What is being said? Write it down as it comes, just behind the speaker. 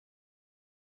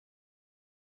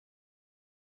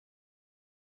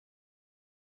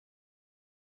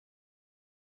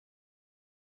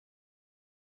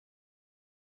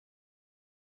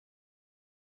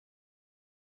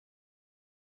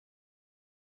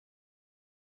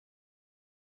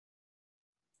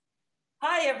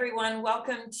Hi, everyone.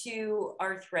 Welcome to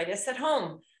Arthritis at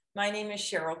Home. My name is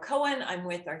Cheryl Koehn. I'm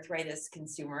with Arthritis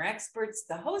Consumer Experts,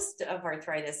 the host of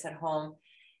Arthritis at Home.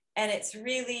 And it's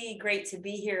really great to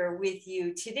be here with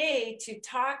you today to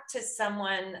talk to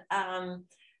someone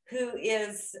who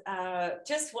is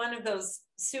just one of those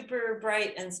super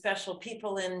bright and special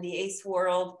people in the ACE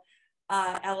world,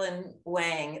 Ellen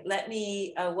Wang. Let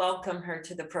me welcome her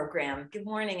to the program. Good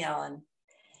morning, Ellen.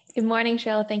 Good morning,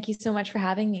 Cheryl. Thank you so much for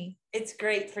having me. It's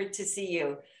great to see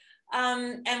you.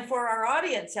 And for our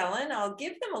audience, Ellen, I'll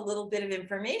give them a little bit of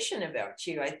information about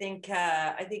you. I think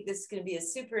this is going to be a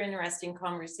super interesting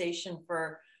conversation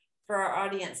for our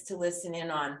audience to listen in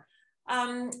on.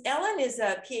 Ellen is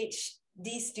a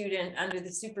PhD student under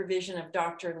the supervision of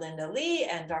Dr. Linda Lee,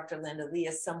 and Dr. Linda Lee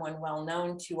is someone well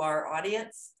known to our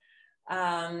audience.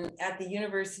 At the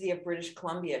University of British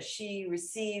Columbia. She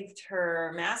received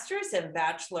her master's and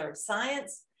Bachelor of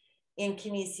Science in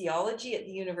Kinesiology at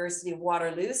the University of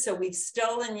Waterloo. So we've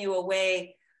stolen you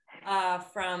away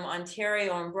from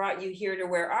Ontario and brought you here to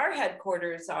where our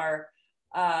headquarters are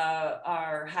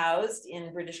housed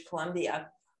in British Columbia.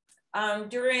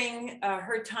 During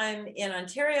her time in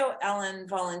Ontario, Ellen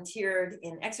volunteered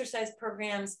in exercise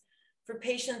programs for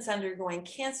patients undergoing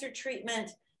cancer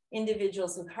treatment,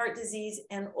 individuals with heart disease,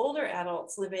 and older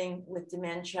adults living with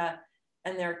dementia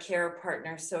and their care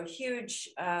partners. So huge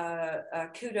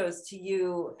kudos to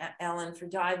you, Ellen, for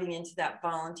diving into that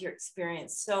volunteer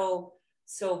experience. So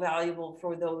valuable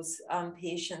for those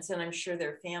patients, and I'm sure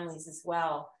their families as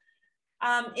well.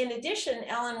 In addition,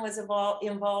 Ellen was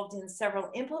involved in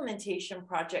several implementation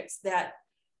projects that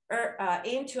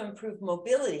aim to improve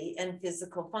mobility and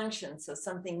physical function. So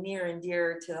something near and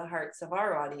dear to the hearts of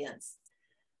our audience.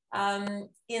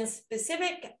 In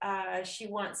specific, she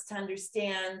wants to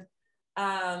understand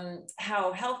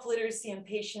how health literacy and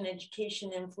patient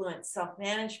education influence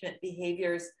self-management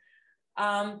behaviors,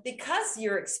 because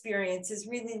your experience has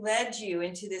really led you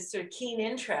into this sort of keen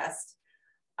interest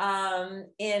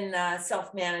in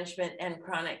self-management and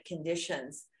chronic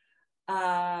conditions.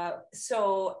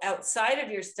 So outside of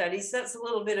your studies, that's a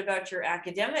little bit about your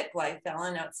academic life,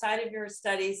 Ellen. Outside of your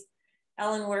studies,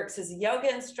 Ellen works as a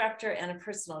yoga instructor and a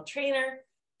personal trainer,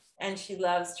 and she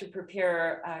loves to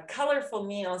prepare colorful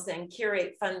meals and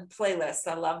curate fun playlists.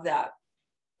 I love that.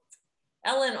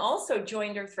 Ellen also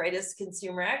joined Arthritis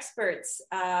Consumer Experts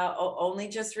only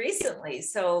just recently,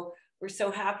 so we're so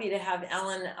happy to have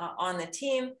Ellen on the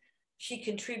team. She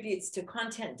contributes to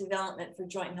content development for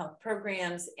joint health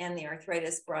programs and the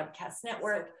Arthritis Broadcast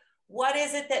Network. What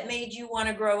is it that made you want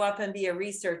to grow up and be a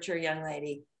researcher, young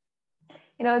lady?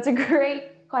 You know, it's a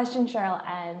great question, Cheryl.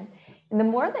 And the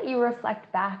more that you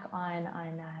reflect back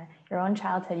on your own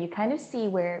childhood, you kind of see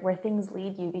where things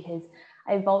lead you, because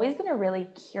I've always been a really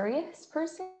curious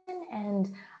person.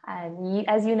 And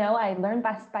as you know, I learn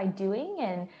best by doing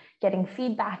and getting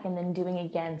feedback and then doing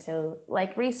again. So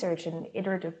like research and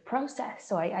iterative process.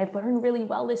 So I learn really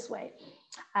well this way.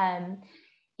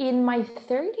 In my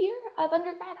third year of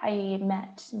undergrad, I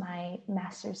met my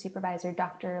master's supervisor,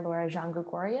 Dr. Laura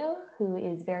Jean-Gregorio, who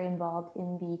is very involved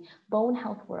in the bone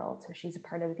health world. So she's a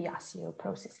part of the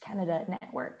Osteoporosis Canada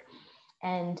network.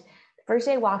 And the first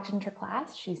day I walked into her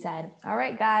class, she said, "All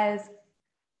right, guys,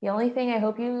 the only thing I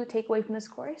hope you take away from this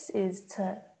course is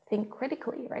to think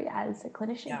critically, right, as a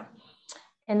clinician." Yeah.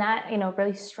 And that,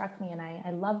 really struck me. And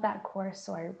I love that course.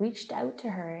 So I reached out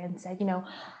to her and said,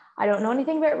 I don't know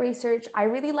anything about research. I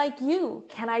really like you.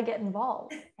 Can I get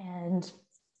involved? And,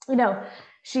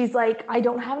 she's like, I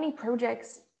don't have any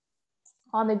projects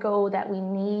on the go that we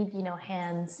need,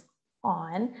 hands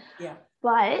on. Yeah.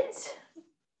 But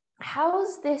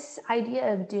how's this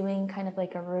idea of doing kind of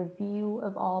like a review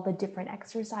of all the different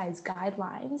exercise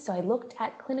guidelines? So I looked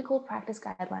at clinical practice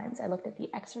guidelines. I looked at the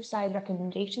exercise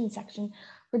recommendation section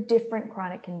for different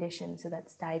chronic conditions. So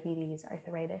that's diabetes,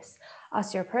 arthritis,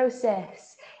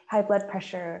 osteoporosis, high blood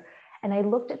pressure. And I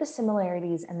looked at the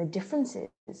similarities and the differences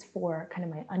for kind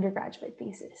of my undergraduate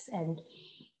thesis. And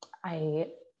I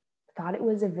thought it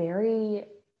was a very,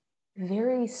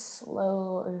 very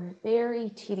slow, very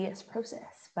tedious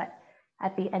process. But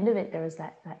at the end of it, there was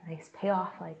that nice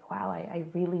payoff, like, wow, I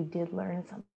really did learn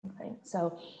something.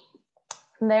 So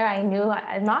from there, I knew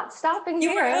I'm not stopping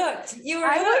here. You were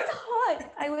hooked.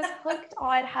 I was hooked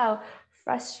on how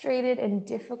frustrated and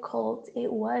difficult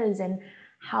it was and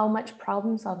how much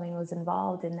problem solving was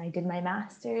involved. And I did my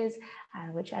master's,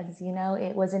 which, as you know,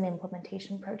 it was an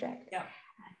implementation project. Yeah.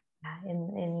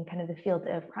 In kind of the field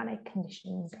of chronic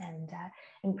conditions and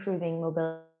improving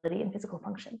mobility and physical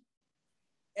function.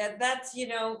 And that's,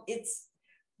 it's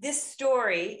this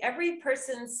story, every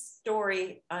person's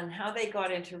story on how they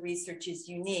got into research is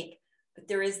unique, but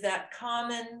there is that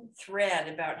common thread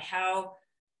about how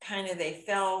kind of they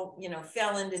fell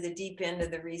into the deep end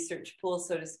of the research pool,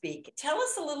 so to speak. Tell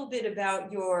us a little bit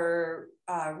about your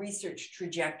research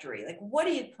trajectory. Like, what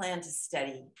do you plan to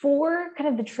study? For kind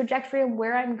of the trajectory of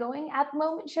where I'm going at the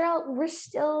moment, Cheryl, we're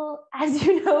still, as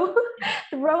you know,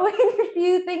 throwing a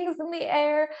few things in the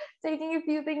air, taking a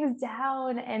few things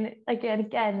down. And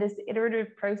again, this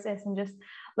iterative process and just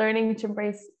learning to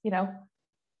embrace,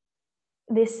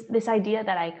 this idea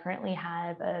that I currently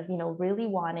have of, really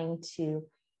wanting to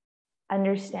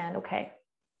understand, okay,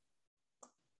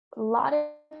 a lot of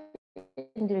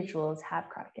individuals have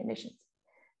chronic conditions.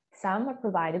 Some are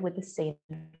provided with the same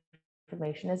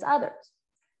information as others.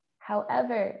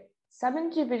 However, some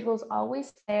individuals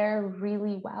always fare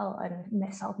really well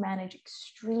and self-manage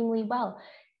extremely well,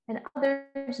 and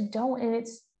others don't. And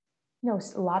it's,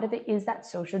 a lot of it is that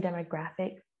social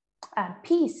demographic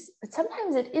piece, but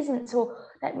sometimes it isn't. So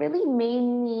that really made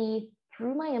me,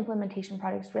 through my implementation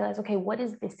projects, realize, okay, what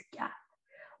is this gap?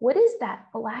 What is that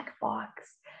black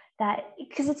box?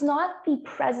 Because it's not the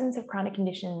presence of chronic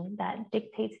condition that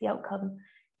dictates the outcome.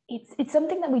 It's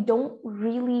something that we don't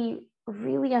really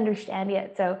understand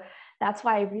yet. So that's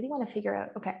why I really want to figure out,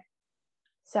 okay,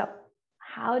 so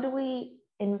how do we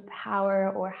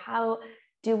empower, or how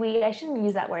do we, I shouldn't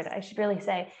use that word, I should really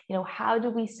say, how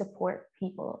do we support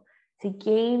people to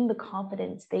gain the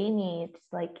confidence they need,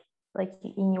 like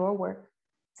in your work,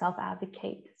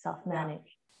 self-advocate,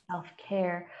 self-manage,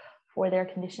 self-care for their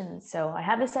conditions. So I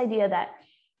have this idea that,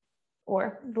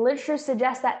 or the literature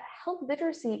suggests that health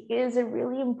literacy is a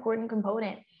really important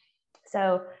component.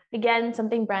 So again,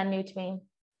 something brand new to me.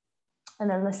 And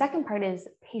then the second part is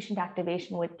patient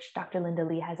activation, which Dr. Linda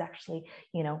Lee has actually,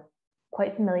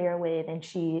 quite familiar with, and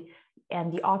she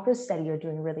and the Opera study are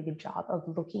doing a really good job of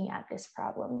looking at this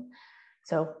problem.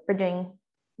 So we're doing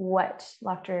what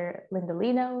Dr. Linda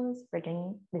Lee knows, we're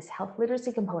doing this health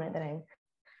literacy component that I'm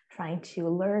trying to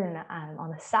learn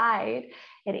on the side,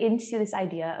 and into this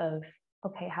idea of,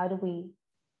 okay, how do we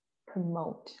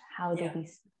promote, how do we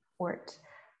support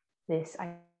this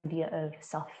idea of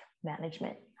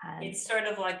self-management? It's sort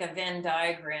of like a Venn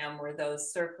diagram where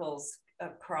those circles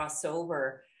cross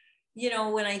over.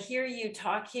 When I hear you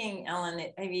talking, Ellen,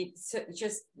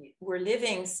 we're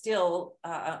living still,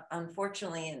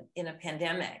 unfortunately, in a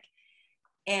pandemic.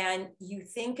 And you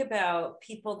think about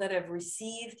people that have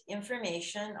received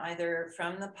information either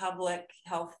from the public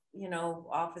health,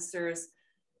 officers,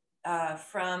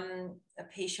 from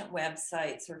patient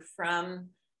websites, or from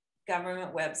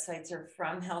government websites, or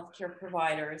from healthcare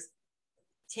providers.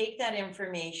 Take that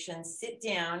information, sit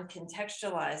down,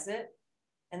 contextualize it,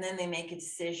 and then they make a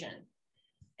decision.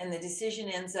 And the decision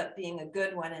ends up being a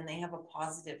good one, and they have a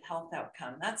positive health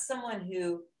outcome. That's someone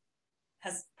who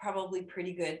has probably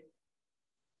pretty good,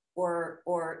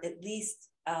 or at least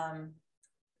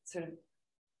sort of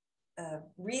a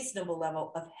reasonable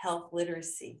level of health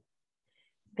literacy.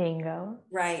 Bingo.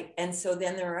 Right. And so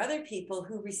then there are other people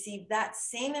who receive that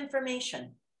same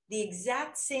information, the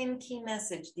exact same key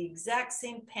message, the exact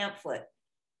same pamphlet.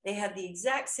 They had the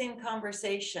exact same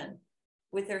conversation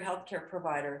with their healthcare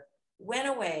provider, went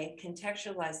away,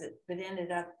 contextualized it, but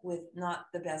ended up with not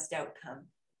the best outcome.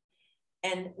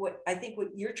 And what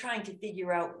you're trying to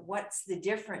figure out, what's the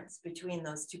difference between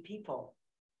those two people?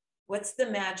 What's the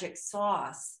magic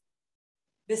sauce?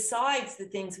 Besides the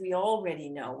things we already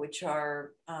know, which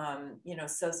are,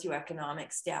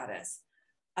 socioeconomic status,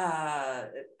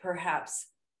 perhaps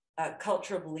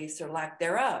cultural beliefs or lack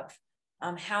thereof.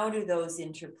 How do those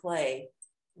interplay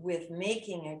with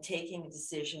making and taking a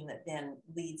decision that then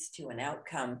leads to an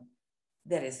outcome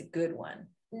that is a good one?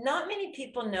 Not many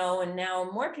people know, and now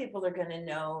more people are going to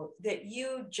know, that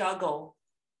you juggle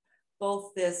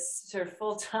both this sort of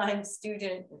full-time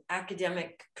student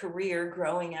academic career,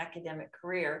 growing academic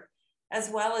career, as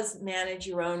well as manage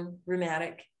your own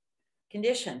rheumatic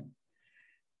condition.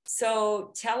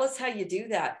 So tell us how you do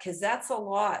that, because that's a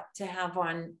lot to have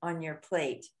on your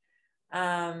plate.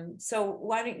 So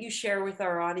why don't you share with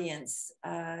our audience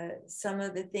some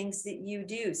of the things that you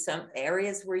do, some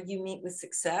areas where you meet with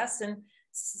success, and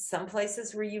some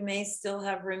places where you may still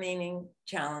have remaining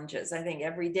challenges. I think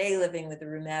every day living with a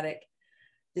rheumatic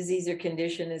disease or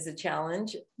condition is a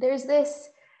challenge. There's this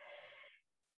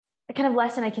kind of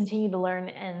lesson I continue to learn,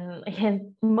 and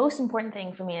again, the most important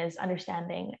thing for me is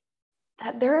understanding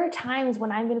that there are times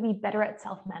when I'm going to be better at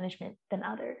self-management than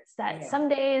others. That some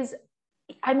days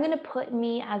I'm going to put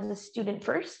me as a student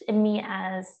first and me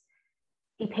as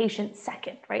a patient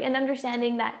second, right? And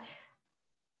understanding that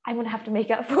I'm going to have to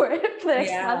make up for it for the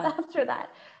next month after that.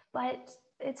 But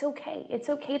it's okay. It's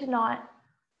okay to not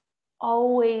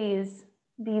always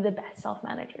be the best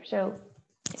self-manager. So,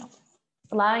 you know,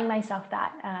 allowing myself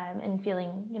that and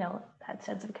feeling, you know, that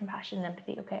sense of compassion and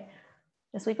empathy. Okay,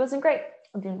 this week wasn't great.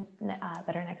 I'll do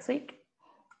better next week.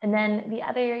 And then the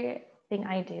other thing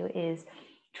I do is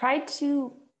try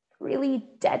to really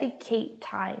dedicate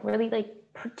time, really like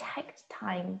protect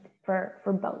time for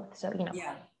both. So, you know,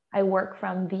 Yeah. I work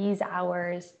from these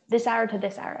hours, this hour to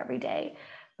this hour every day.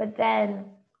 But then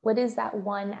what is that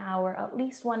 1 hour, at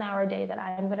least 1 hour a day that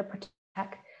I'm going to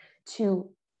protect to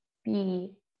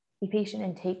be patient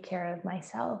and take care of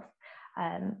myself?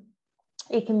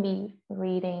 It can be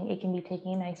reading, it can be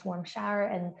taking a nice warm shower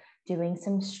and doing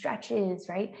some stretches,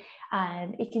 right?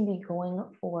 And it can be going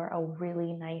for a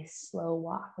really nice slow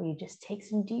walk where you just take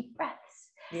some deep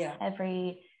breaths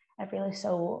every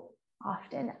so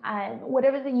often, and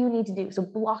whatever that you need to do. So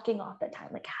blocking off that time,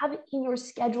 like have it in your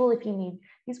schedule if you need,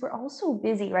 because we're all so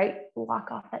busy, right? Block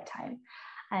off that time.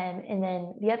 And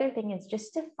then the other thing is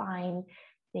just to find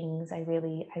things I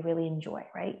really enjoy,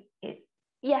 right?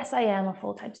 Yes, I am a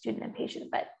full-time student and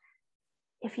patient, but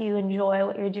if you enjoy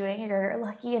what you're doing, you're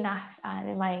lucky enough,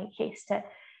 in my case, to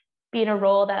be in a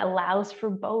role that allows for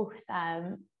both.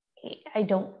 I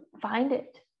don't find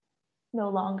it no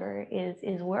longer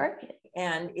is work.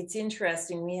 And it's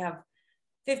interesting. We have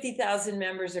 50,000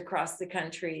 members across the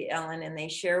country, Ellen, and they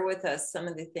share with us some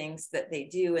of the things that they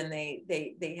do, and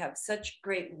they have such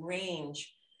great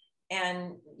range.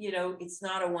 And, you know, it's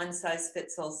not a one size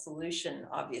fits all solution,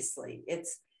 obviously.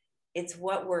 It's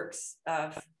what works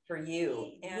for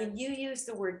you. And when you use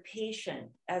the word patient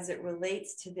as it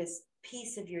relates to this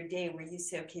piece of your day where you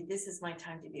say, okay, this is my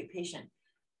time to be a patient,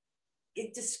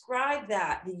 describe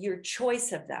that, your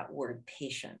choice of that word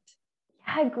patient.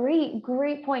 Yeah,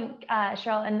 great point,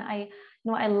 Cheryl. And I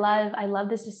love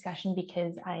this discussion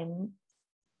because I'm,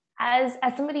 as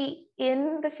somebody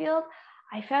in the field,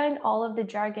 I found all of the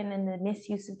jargon and the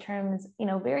misuse of terms, you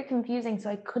know, very confusing. So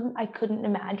I couldn't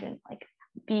imagine like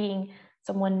being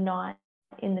someone not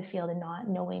in the field and not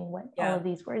knowing what all of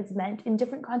these words meant in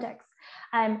different contexts.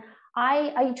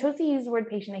 I chose to use the word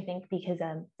patient, I think, because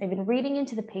I've been reading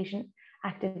into the patient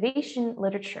activation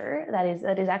literature. That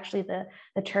is actually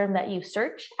the term that you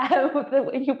search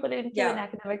when you put it into an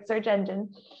academic search engine.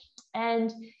 And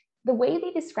the way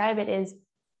they describe it is,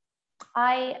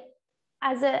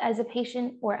 as a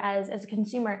patient or as a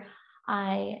consumer,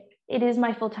 it is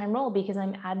my full-time role because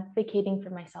I'm advocating for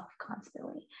myself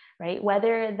constantly, right?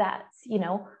 Whether that's, you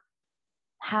know,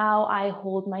 how I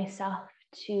hold myself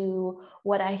to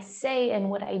what I say and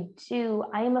what I do,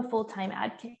 I am a full-time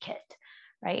advocate,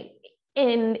 right?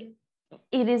 And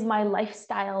it is my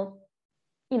lifestyle,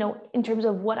 you know, in terms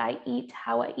of what I eat,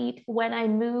 how I eat, when I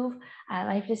move.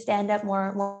 I have to stand up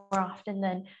more often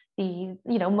than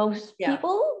most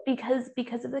people because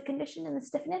of the condition and the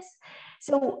stiffness.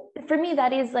 So for me,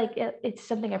 that is like it's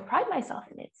something I pride myself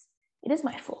in. It is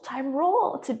my full-time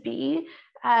role to be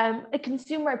a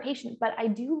consumer, a patient. But I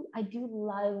do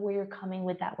love where you're coming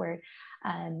with that word,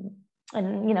 and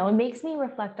you know, it makes me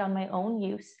reflect on my own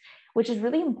use, which is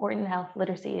really important in health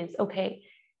literacy. Is okay,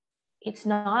 it's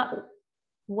not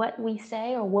what we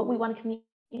say or what we want to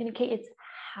communicate, it's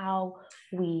how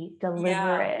we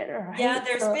deliver it, right? Yeah,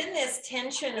 there's been this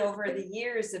tension over the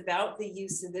years about the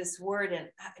use of this word, and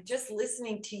just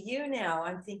listening to you now,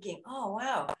 I'm thinking, oh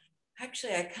wow,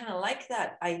 actually I kind of like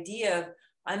that idea of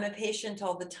I'm a patient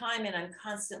all the time and I'm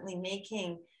constantly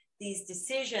making these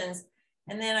decisions.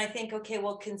 And then I think, okay,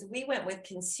 well, we went with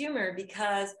consumer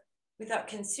because we thought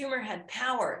consumer had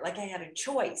power, like I had a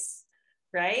choice,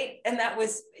 right? And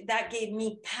that gave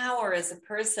me power as a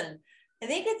person. I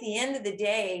think at the end of the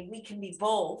day, we can be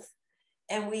both,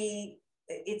 and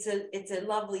it's a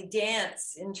lovely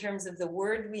dance in terms of the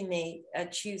word we may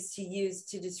choose to use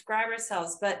to describe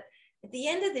ourselves. But at the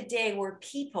end of the day, we're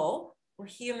people, we're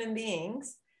human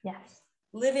beings,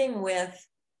 living with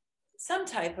some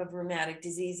type of rheumatic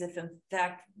disease. If in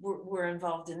fact we're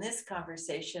involved in this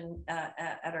conversation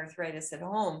at Arthritis at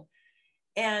Home,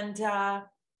 and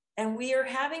we are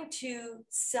having to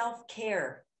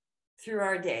self-care through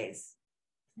our days.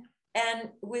 And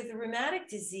with rheumatic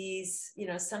disease, you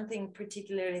know, something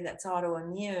particularly that's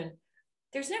autoimmune,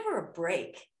 there's never a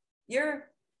break.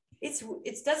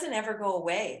 It doesn't ever go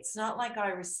away. It's not like I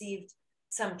received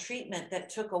some treatment that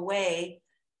took away,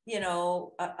 you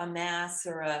know, a mass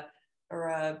or a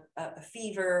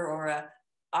fever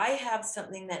I have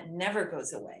something that never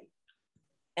goes away,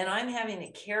 and I'm having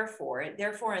to care for it.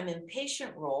 Therefore, I'm in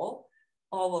patient role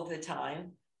all of the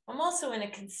time. I'm also in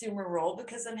a consumer role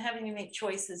because I'm having to make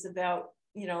choices about,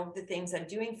 you know, the things I'm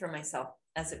doing for myself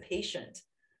as a patient.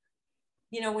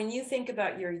 You know, when you think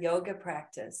about your yoga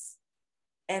practice,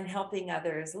 and helping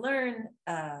others learn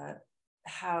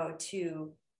how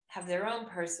to have their own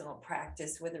personal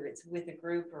practice, whether it's with a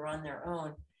group or on their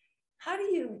own. How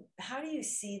do you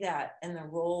see that and the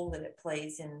role that it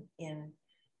plays in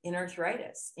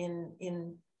arthritis, in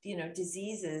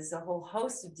diseases, a whole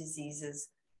host of diseases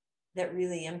that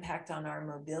really impact on our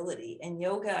mobility? And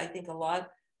yoga, I think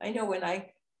I know when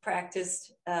I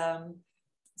practiced,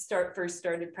 first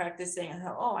started practicing, I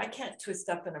thought, oh, I can't twist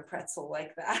up in a pretzel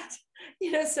like that.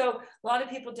 So a lot of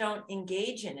people don't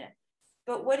engage in it.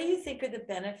 But what do you think are the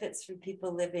benefits for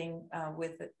people living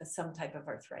with some type of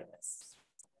arthritis?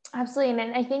 Absolutely.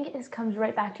 And I think this comes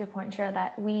right back to your point, Cheryl,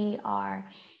 that we are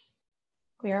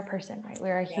a person, right?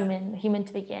 We're a human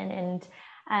to begin.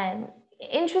 And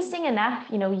interesting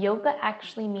enough, yoga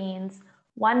actually means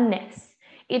oneness.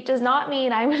 It does not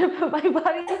mean I'm going to put my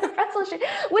body in a pretzel shape,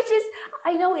 which is,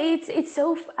 I know it's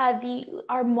so,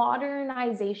 our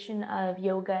modernization of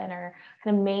yoga and our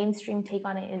kind of mainstream take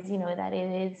on it is, that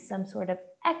it is some sort of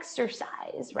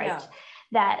exercise, right?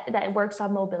 Yeah. That works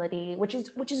on mobility, which is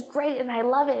great. And I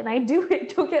love it. And I do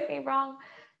it, don't get me wrong.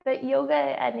 But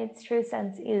yoga in its true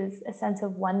sense is a sense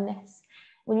of oneness.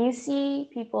 When you see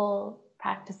people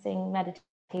practicing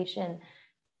meditation,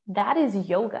 that is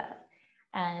yoga.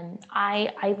 And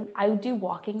I do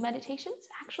walking meditations,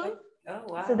 actually. Oh,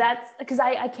 wow. So that's because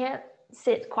I can't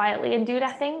sit quietly and do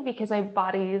nothing because my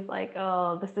body is like,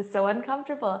 oh, this is so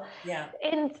uncomfortable. Yeah.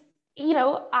 And,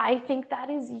 I think that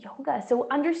is yoga. So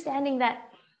understanding that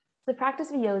the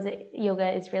practice of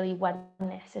yoga is really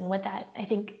oneness. And what that, I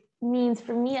think, means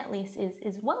for me at least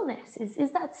is wellness,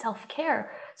 is that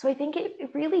self-care. So I think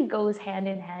it really goes hand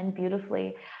in hand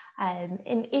beautifully. And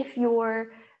if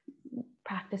your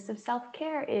practice of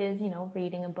self-care is,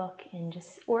 reading a book and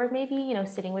or maybe,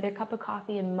 sitting with your cup of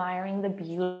coffee, admiring the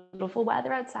beautiful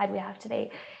weather outside we have today,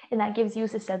 and that gives you a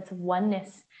sense of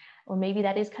oneness, or maybe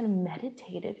that is kind of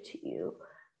meditative to you,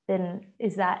 then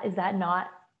is that not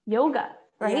yoga,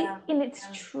 right? Yeah. In its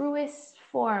truest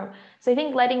form. So I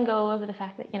think letting go of the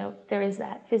fact that, there is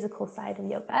that physical side of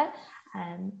yoga.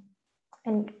 And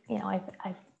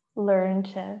I've learned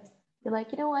to be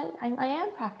like, you know what, I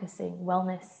am practicing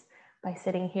wellness by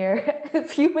sitting here a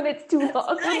few minutes too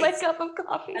long with my cup of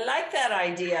coffee. I like that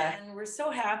idea. And we're so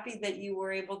happy that you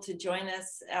were able to join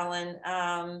us, Ellen.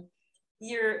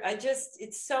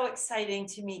 It's so exciting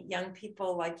to meet young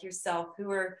people like yourself who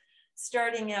are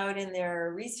starting out in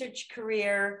their research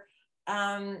career.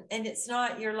 And it's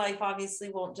not, your life obviously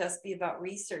won't just be about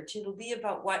research. It'll be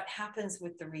about what happens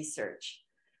with the research,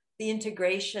 the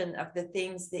integration of the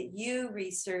things that you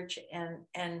research and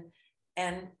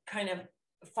kind of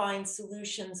find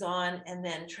solutions on, and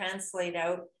then translate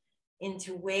out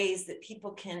into ways that people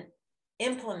can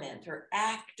implement or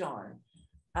act on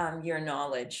your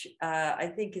knowledge. I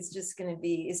think it's just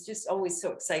always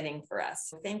so exciting for us.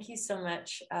 So thank you so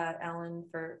much, Ellen,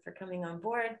 for coming on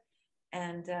board.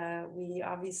 And we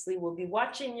obviously will be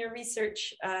watching your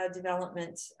research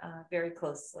development very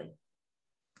closely.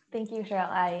 Thank you, Cheryl.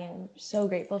 I am so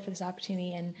grateful for this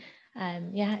opportunity, and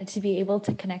to be able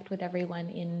to connect with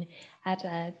everyone at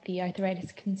the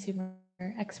Arthritis Consumer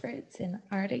Experts in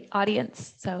our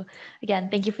audience. So again,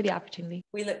 thank you for the opportunity.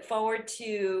 We look forward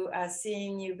to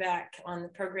seeing you back on the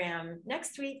program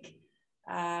next week.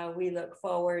 We look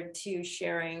forward to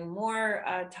sharing more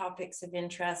topics of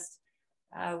interest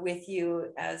with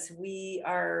you, as we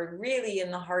are really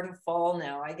in the heart of fall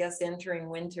now, I guess entering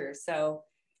winter. So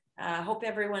hope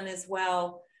everyone is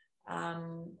well.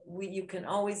 You can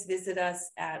always visit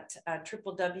us at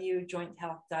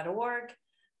www.jointhealth.org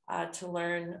to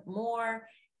learn more.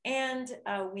 And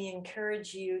we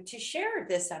encourage you to share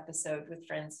this episode with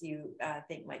friends you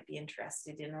think might be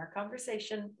interested in our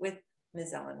conversation with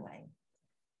Ms. Ellen Wang.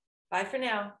 Bye for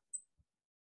now.